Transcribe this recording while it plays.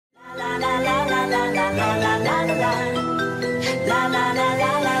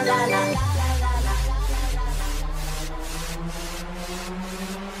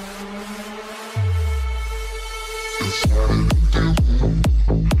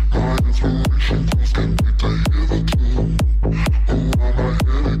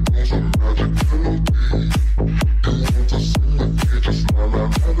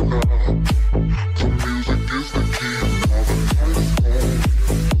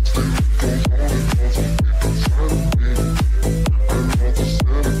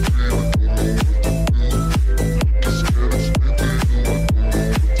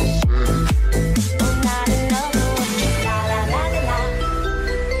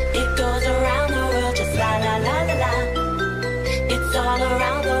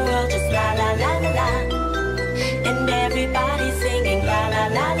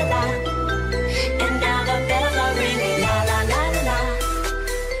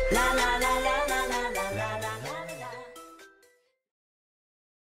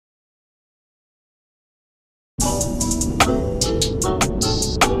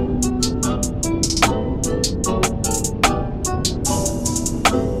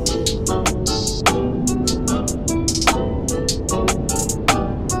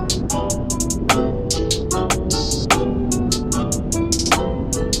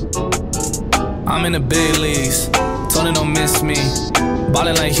I'm in the big leagues, told her don't miss me.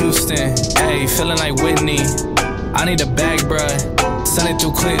 Ballin' like Houston, ayy, feeling like Whitney. I need a bag, bruh, send it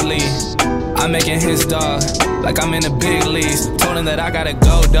through quickly. I'm making hits, dog, like I'm in the big leagues. Told him that I gotta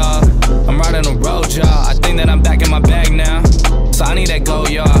go, dog, I'm riding the road, y'all. I think that I'm back in my bag now, so I need that go,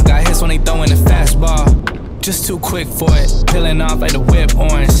 y'all. Got hits when they throwin' the fastball, just too quick for it. Peeling off like the whip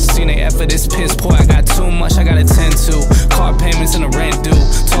orange. Seen they effort, this piss poor. I got too much I gotta tend to. Car payments and the rent due.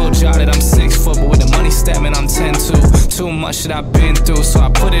 Told y'all that I'm 6 foot, but with the money statement I'm 10-2. Too much that I've been through, so I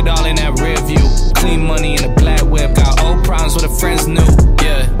put it all in that rear view. Clean money in a black whip. Got old problems with the friends new.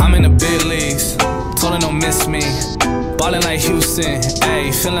 Yeah, I'm in the big leagues. Told her don't miss me. Ballin' like Houston,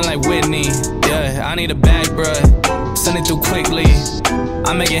 ayy, feeling like Whitney. Yeah, I need a bag, bruh, send it through quickly.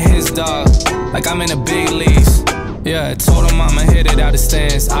 I'm making his dog, like I'm in the big leagues. Yeah, told him I'ma hit it out the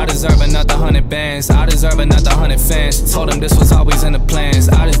stands. I deserve another 100 bands, I deserve another 100 fans. Told them this was always in the plans.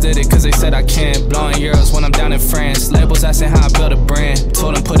 I just did it cause they said I can. Blowing euros when I'm down in France. Labels asking how I build a brand.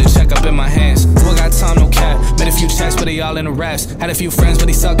 Told them put a check up in my hands. Still got time, no cap. Made a few checks, but they all in the raps. Had a few friends, but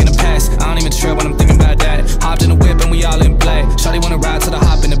they suck in the past. I don't even trip when I'm thinking about that. Hopped in the whip and we all in black. Shawty wanna ride till I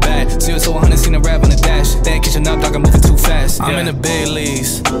hop in the back. 0 to 100, seen the rev on the dash. They ain't catching up, dog, I'm moving too fast. I'm in the big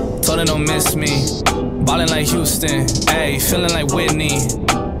leagues, told her don't miss me. Ballin' like Houston, ayy, feeling like Whitney.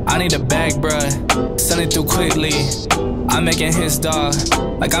 I need a bag, bruh, send it through quickly. I'm making his dog,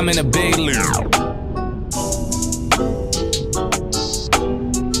 like I'm in a big league.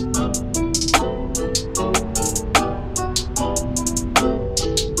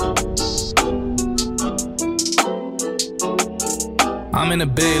 I'm in the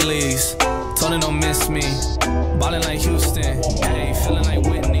big leagues, told her don't miss me. Ballin' like Houston, ayy, feeling like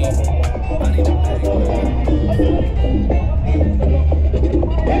Whitney. I need a bag,